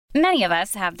Many of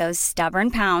us have those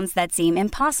stubborn pounds that seem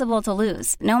impossible to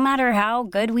lose, no matter how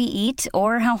good we eat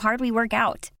or how hard we work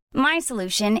out. My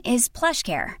solution is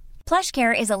PlushCare.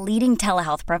 PlushCare is a leading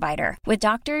telehealth provider with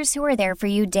doctors who are there for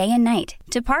you day and night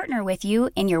to partner with you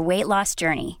in your weight loss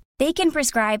journey. They can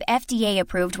prescribe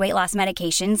FDA-approved weight loss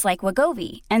medications like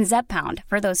Wegovy and Zepbound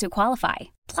for those who qualify.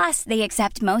 Plus, they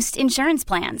accept most insurance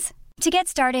plans. To get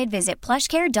started, visit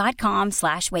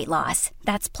plushcare.com/weightloss.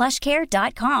 That's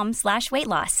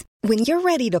plushcare.com/weightloss. When you're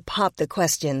ready to pop the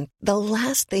question, the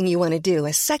last thing you want to do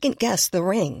is second-guess the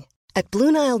ring. At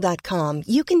BlueNile.com,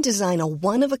 you can design a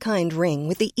one-of-a-kind ring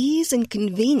with the ease and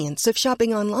convenience of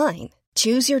shopping online.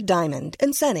 Choose your diamond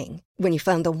and setting. When you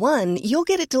find the one, you'll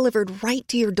get it delivered right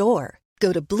to your door.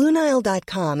 Go to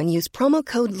BlueNile.com and use promo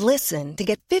code LISTEN to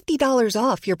get $50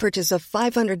 off your purchase of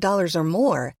 $500 or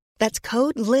more. That's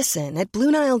code LISTEN at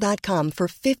BlueNile.com for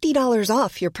 $50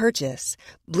 off your purchase.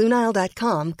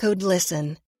 BlueNile.com, code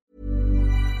LISTEN.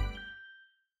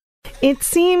 It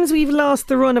seems we've lost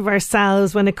the run of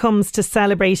ourselves when it comes to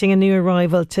celebrating a new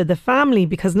arrival to the family,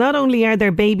 because not only are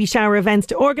there baby shower events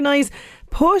to organise,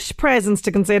 push presents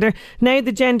to consider, now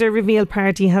the gender reveal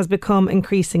party has become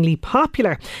increasingly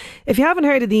popular. If you haven't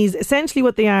heard of these, essentially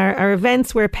what they are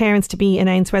events where parents-to-be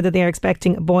announce whether they are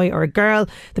expecting a boy or a girl.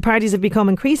 The parties have become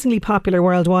increasingly popular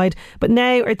worldwide, but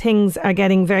now things are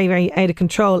getting very, very out of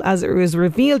control, as it was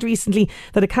revealed recently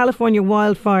that a California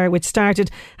wildfire, which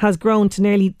started, has grown to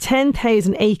nearly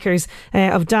 10,000 acres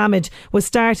of damage, was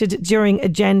started during a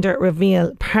gender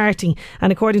reveal party.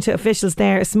 And according to officials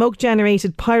there, a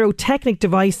smoke-generated pyrotechnic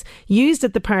device used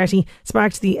at the party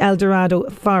sparked the El Dorado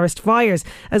forest fires.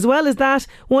 As well as that,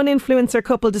 one influencer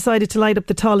couple decided to light up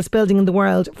the tallest building in the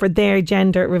world for their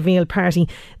gender reveal party.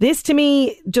 This to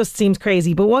me just seems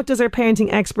crazy, but what does our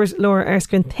parenting expert Laura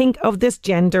Erskine think of this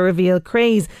gender reveal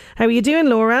craze? How are you doing,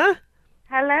 Laura?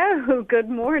 Hello, good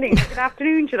morning, good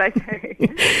afternoon, should I say?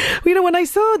 You know, when I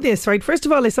saw this, right, first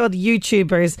of all, I saw the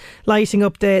YouTubers lighting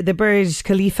up the Burj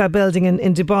Khalifa building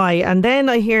in Dubai, and then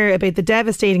I hear about the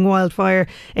devastating wildfire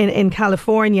in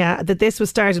California, that this was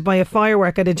started by a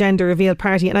firework at a gender reveal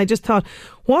party, and I just thought,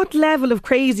 what level of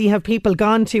crazy have people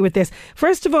gone to with this?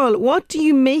 First of all, what do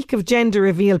you make of gender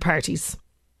reveal parties?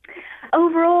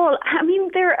 Overall, I mean,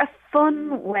 they're a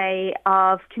fun way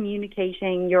of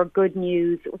communicating your good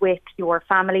news with your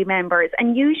family members.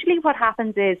 And usually what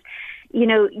happens is, you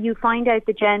know, you find out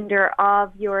the gender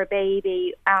of your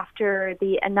baby after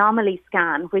the anomaly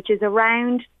scan, which is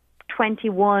around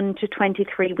 21 to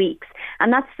 23 weeks.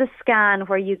 And that's the scan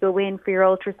where you go in for your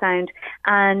ultrasound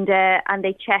and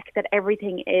they check that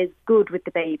everything is good with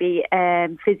the baby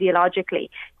physiologically.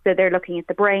 So they're looking at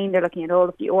the brain, they're looking at all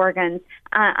of the organs.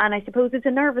 And I suppose it's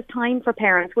a nervous time for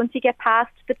parents. Once you get past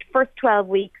the first 12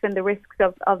 weeks and the risks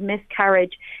of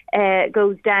miscarriage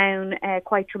goes down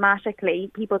quite dramatically,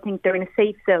 people think they're in a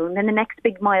safe zone. Then the next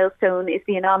big milestone is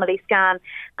the anomaly scan.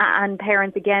 And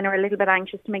parents, again, are a little bit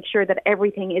anxious to make sure that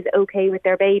everything is okay with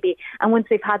their baby. And once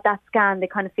they've had that scan, they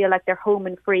kind of feel like they're home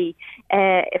and free.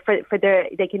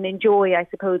 They can enjoy, I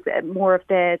suppose, more of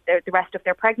the rest of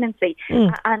their pregnancy.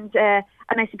 And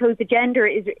I suppose the gender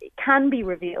can be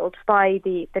revealed by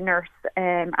the nurse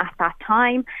at that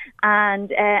time,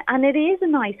 and it is a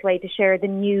nice way to share the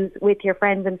news with your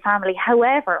friends and family.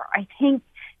 However, I think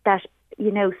that,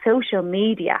 you know, social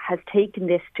media has taken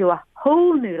this to a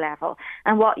whole new level,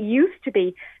 and what used to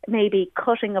be maybe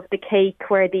cutting of the cake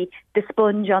where the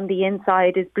sponge on the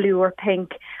inside is blue or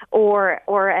pink, or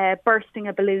bursting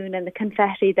a balloon and the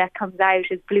confetti that comes out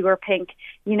is blue or pink,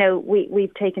 you know,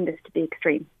 we've taken this to the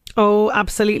extreme. Oh,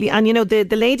 absolutely. And you know, the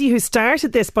lady who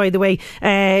started this, by the way,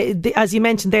 as you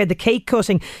mentioned there, the cake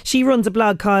cutting, she runs a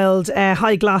blog called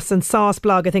High Gloss and Sauce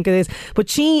blog, I think it is. But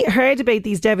she heard about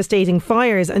these devastating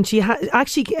fires, and she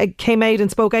actually came out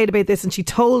and spoke out about this, and she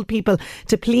told people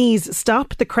to please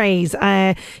stop the craze.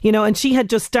 You know, and she had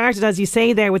just started, as you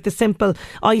say there, with the simple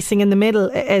icing in the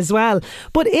middle as well.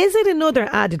 But is it another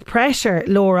added pressure,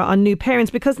 Laura, on new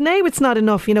parents? Because now it's not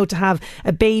enough, you know, to have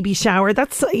a baby shower.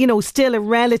 That's, you know, still a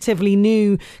relatively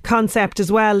new concept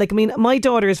as well. Like, I mean, my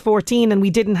daughter is 14 and we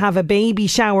didn't have a baby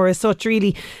shower as such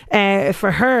really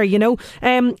for her, you know.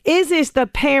 Is it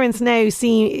that parents now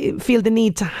feel the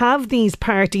need to have these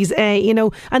parties, you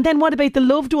know, and then what about the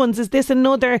loved ones? Is this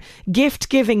another gift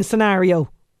giving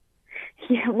scenario?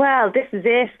 Yeah, well, this is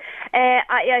it.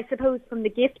 I suppose from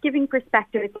the gift-giving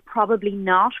perspective, it's probably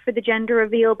not for the gender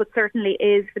reveal, but certainly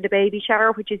is for the baby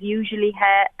shower, which is usually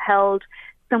held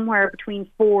somewhere between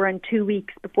 4 and 2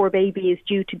 weeks before baby is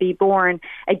due to be born.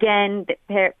 Again,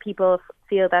 people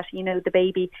feel that, the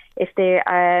baby, if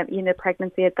the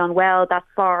pregnancy has gone well that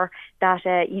far, that,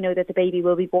 that the baby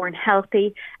will be born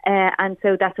healthy. And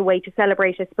so that's a way to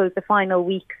celebrate, I suppose, the final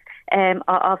weeks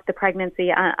of the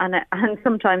pregnancy, and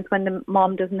sometimes when the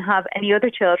mom doesn't have any other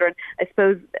children, I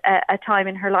suppose a time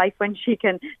in her life when she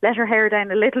can let her hair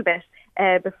down a little bit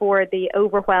before the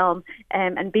overwhelm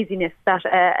and busyness that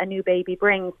a new baby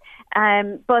brings.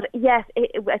 But yes,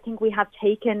 I think we have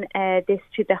taken this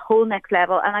to the whole next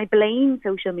level, and I blame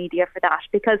social media for that,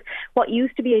 because what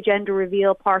used to be a gender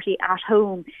reveal party at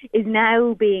home is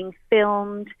now being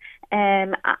filmed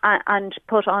and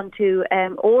put onto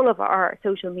all of our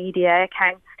social media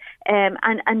accounts,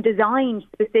 and designed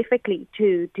specifically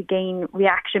to gain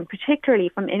reaction, particularly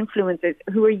from influencers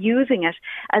who are using it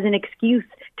as an excuse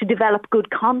to develop good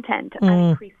content and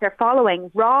increase their following,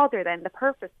 rather than the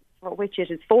purpose for which it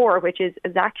is for, which is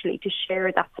actually to share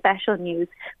that special news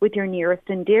with your nearest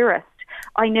and dearest.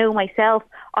 I know myself,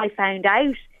 I found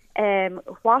out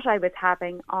what I was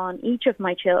having on each of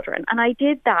my children, and I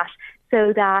did that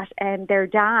so that their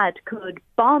dad could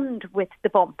bond with the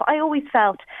bump. I always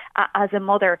felt as a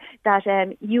mother that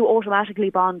you automatically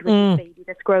bond with the baby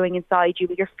that's growing inside you.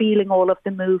 You're feeling all of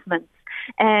the movements.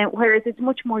 Whereas it's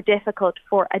much more difficult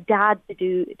for a dad to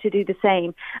do the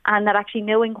same, and that actually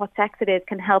knowing what sex it is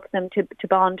can help them to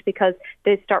bond, because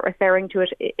they start referring to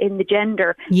it in the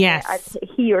gender as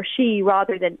he or she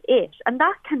rather than it, and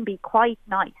that can be quite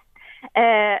nice.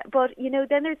 But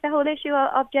then there's the whole issue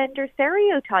of gender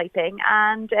stereotyping,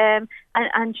 and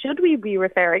should we be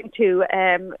referring to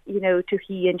to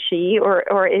he and she,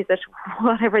 or is it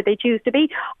whatever they choose to be?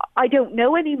 I don't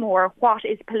know anymore what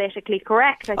is politically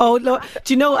correct. Do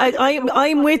you know?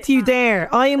 I'm with you there.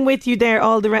 I am with you there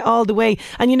all the way.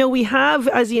 And we have,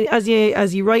 as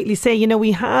you rightly say,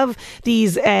 we have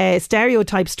these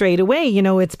stereotypes straight away.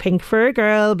 It's pink for a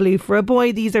girl, blue for a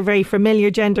boy. These are very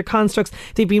familiar gender constructs.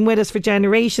 They've been with us for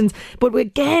generations. But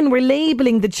again, we're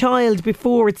labelling the child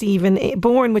before it's even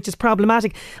born, which is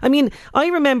problematic. I mean, I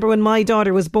remember when my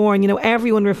daughter was born,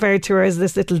 everyone referred to her as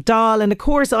this little doll, and of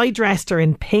course I dressed her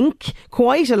in pink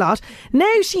quite a lot.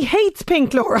 Now she hates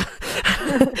pink, Laura.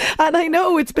 And I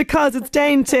know it's because it's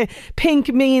down to pink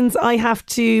means I have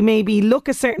to maybe look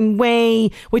a certain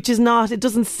way, which is not, it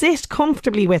doesn't sit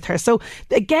comfortably with her. So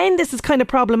again, this is kind of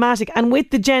problematic, and with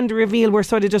the gender reveal we're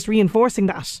sort of just reinforcing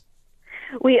that.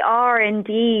 We are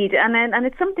indeed, and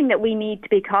it's something that we need to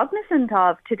be cognizant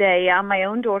of today. My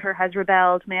own daughter has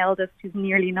rebelled. My eldest, who's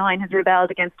nearly 9, has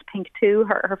rebelled against pink too.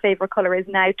 Her favourite colour is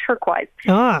now turquoise.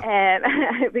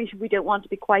 We don't want to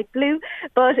be quite blue,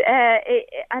 but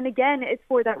and again, it's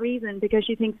for that reason, because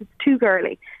she thinks it's too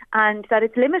girly and that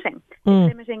it's limiting.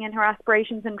 It's limiting in her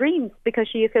aspirations and dreams, because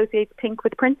she associates pink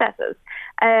with princesses,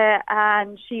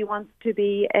 and she wants to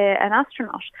be an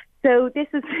astronaut. So this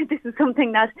is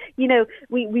something that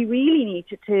we really need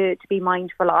to be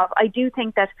mindful of. I do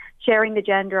think that sharing the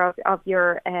gender of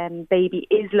your baby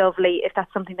is lovely if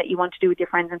that's something that you want to do with your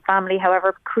friends and family.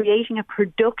 However, creating a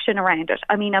production around it.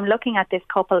 I mean, I'm looking at this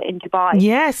couple in Dubai,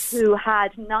 who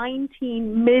had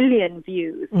 19 million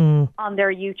views on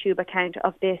their YouTube account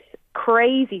of this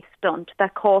crazy stunt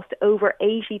that cost over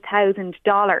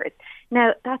 $80,000.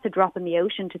 Now, that's a drop in the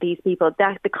ocean to these people.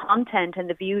 That the content and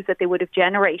the views that they would have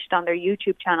generated on their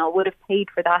YouTube channel would have paid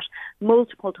for that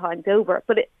multiple times over.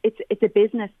 But it's a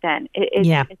business then.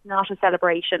 It's not a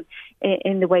celebration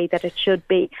in the way that it should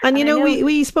be. And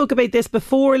we spoke about this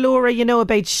before, Laura,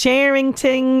 about sharing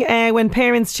thing, when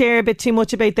parents share a bit too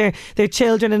much about their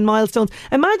children and milestones.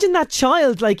 Imagine that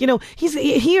child, we know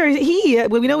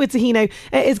it's a he now,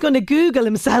 is going to Google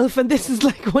himself, and this is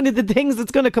like one of the things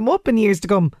that's going to come up in years to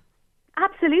come.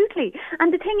 Absolutely.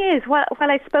 And the thing is, while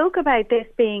I spoke about this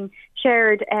being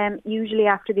shared usually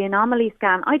after the anomaly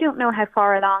scan, I don't know how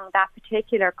far along that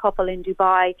particular couple in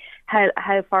Dubai,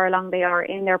 how far along they are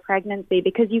in their pregnancy,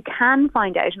 because you can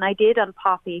find out, and I did on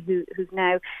Poppy, who's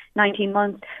now 19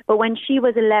 months, but when she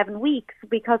was 11 weeks,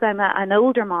 because I'm an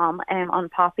older mom on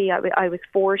Poppy, I was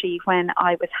 40 when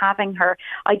I was having her,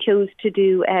 I chose to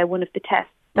do one of the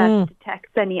tests that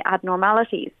detects any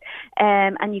abnormalities.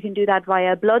 And you can do that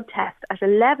via a blood test at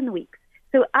 11 weeks.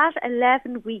 So at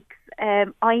 11 weeks,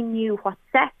 I knew what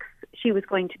sex she was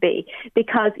going to be,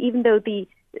 because even though the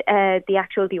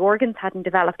organs hadn't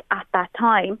developed at that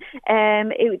time,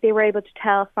 they were able to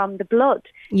tell from the blood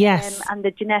and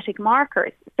the genetic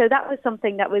markers. So that was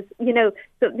something that was,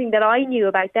 something that I knew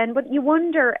about then. But you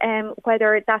wonder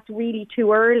whether that's really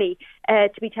too early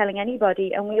to be telling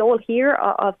anybody. And we all hear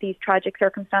of these tragic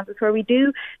circumstances where we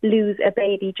do lose a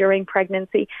baby during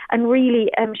pregnancy, and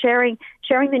really sharing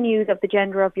sharing the news of the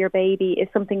gender of your baby is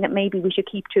something that maybe we should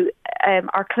keep to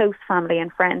our close family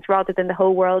and friends rather than the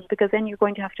whole world, because then you're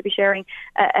going to have to be sharing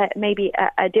maybe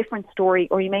a different story,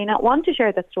 or you may not want to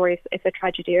share that story if a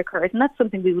tragedy occurs, and that's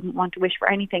something we wouldn't want to wish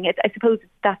for anything. I suppose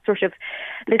it's that sort of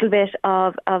little bit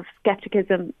of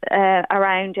scepticism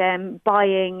around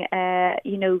buying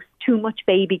too much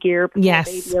baby gear before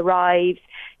baby arrives,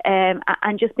 and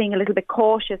just being a little bit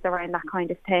cautious around that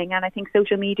kind of thing. And I think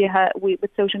social media, we've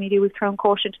thrown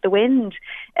caution to the wind.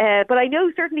 But I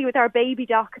know certainly with our Baby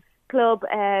Doc Club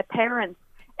parents,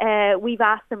 we've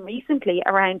asked them recently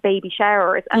around baby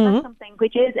showers, and that's something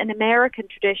which is an American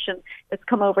tradition that's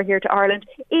come over here to Ireland,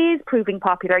 is proving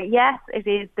popular. Yes, it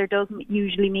is. There doesn't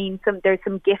usually mean there's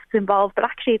some gifts involved, but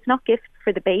actually it's not gifts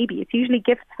for the baby. It's usually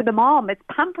gifts for the mom. It's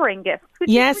pampering gifts.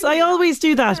 Yes, really I always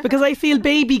do that because I feel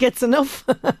baby gets enough.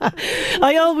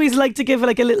 I always like to give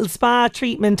like a little spa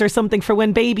treatment or something for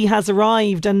when baby has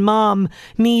arrived and mom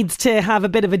needs to have a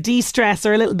bit of a de-stress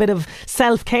or a little bit of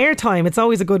self-care time. It's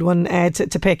always a good one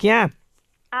to pick, yeah.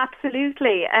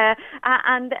 Absolutely.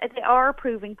 And they are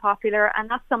proving popular, and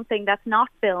that's something that's not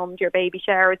filmed, your baby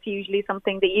shower. It's usually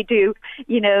something that you do,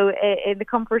 in the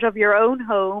comfort of your own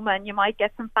home, and you might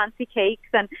get some fancy cakes,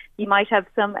 and you might have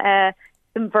some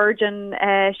virgin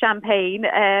champagne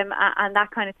and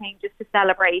that kind of thing, just to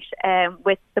celebrate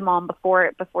with the mom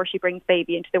before she brings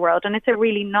baby into the world. And it's a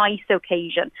really nice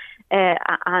occasion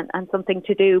and something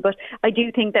to do. But I do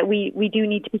think that we do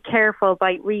need to be careful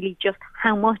by really just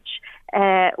how much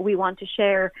we want to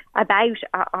share about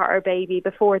our baby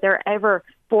before they're ever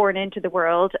born into the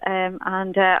world.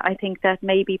 And I think that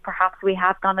maybe perhaps we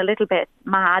have gone a little bit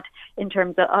mad in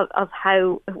terms of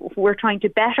how we're trying to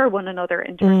better one another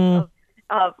in terms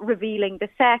of revealing the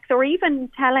sex, or even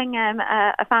telling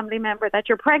a family member that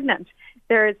you're pregnant.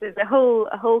 There's a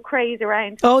whole craze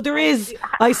around. Oh, there is.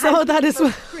 I saw that as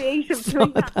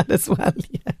well.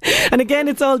 Yeah. And again,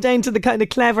 it's all down to the kind of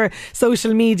clever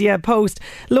social media post.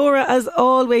 Laura, as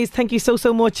always, thank you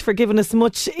so much for giving us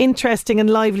much interesting and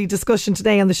lively discussion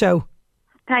today on the show.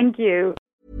 Thank you.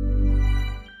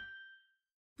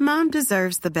 Mom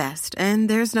deserves the best, and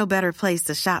there's no better place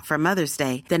to shop for Mother's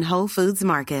Day than Whole Foods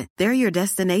Market. They're your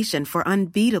destination for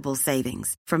unbeatable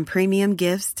savings, from premium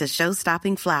gifts to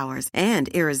show-stopping flowers and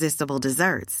irresistible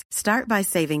desserts. Start by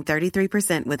saving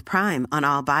 33% with Prime on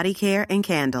all body care and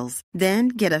candles. Then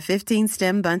get a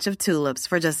 15-stem bunch of tulips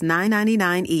for just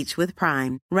 $9.99 each with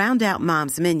Prime. Round out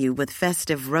Mom's menu with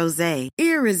festive rosé,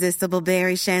 irresistible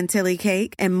berry chantilly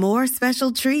cake, and more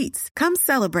special treats. Come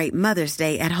celebrate Mother's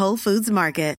Day at Whole Foods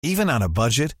Market. Even on a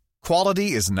budget,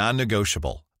 quality is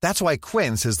non-negotiable. That's why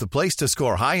Quince is the place to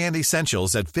score high-end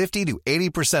essentials at 50 to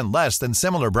 80% less than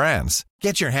similar brands.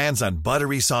 Get your hands on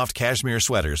buttery soft cashmere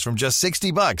sweaters from just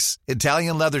 $60,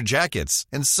 Italian leather jackets,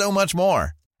 and so much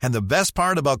more. And the best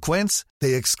part about Quince,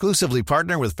 they exclusively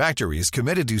partner with factories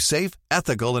committed to safe,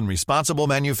 ethical, and responsible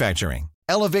manufacturing.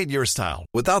 Elevate your style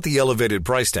without the elevated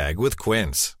price tag with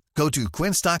Quince. Go to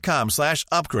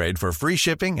quince.com/upgrade for free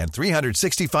shipping and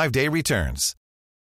 365-day returns.